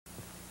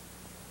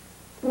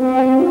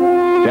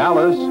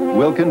Dallas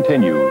will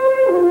continue.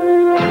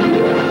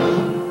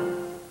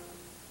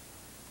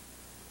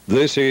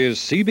 This is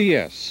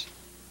CBS.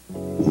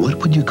 What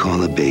would you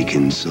call a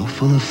bacon so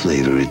full of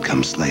flavor it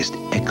comes sliced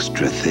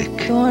extra thick?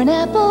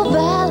 Thornapple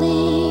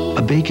Valley.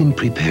 A bacon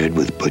prepared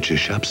with butcher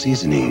shop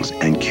seasonings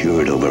and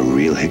cured over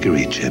real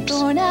hickory chips.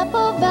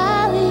 Thornapple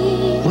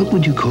Valley. What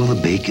would you call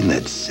a bacon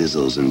that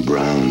sizzles and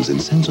browns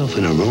and sends off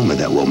an aroma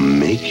that will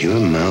make your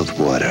mouth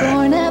water?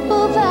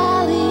 Thornapple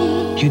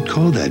Valley. You'd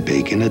call that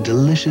bacon a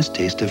delicious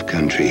taste of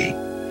country.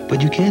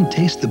 But you can't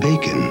taste the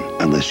bacon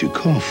unless you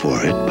call for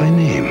it by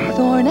name.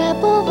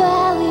 Thornapple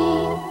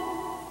Valley.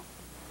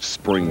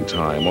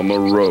 Springtime on the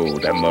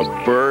road, and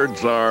the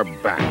birds are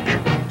back.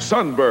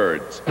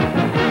 Sunbirds.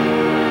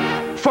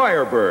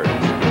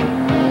 Firebirds.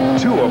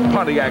 Two of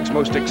Pontiac's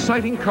most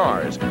exciting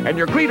cars, and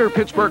your Greater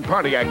Pittsburgh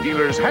Pontiac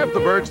dealers have the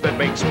birds that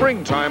make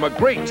springtime a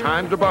great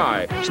time to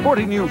buy.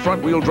 Sporty new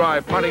front-wheel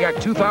drive Pontiac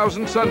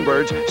 2000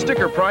 Sunbirds,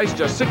 sticker price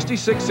just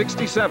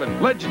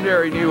 $66.67.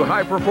 Legendary new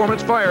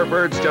high-performance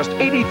Firebirds, just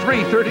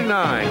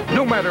 $83.39.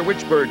 No matter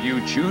which bird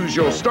you choose,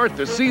 you'll start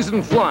the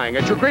season flying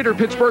at your Greater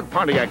Pittsburgh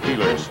Pontiac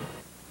dealers.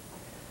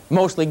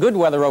 Mostly good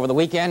weather over the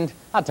weekend.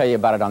 I'll tell you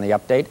about it on the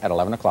update at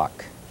 11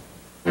 o'clock.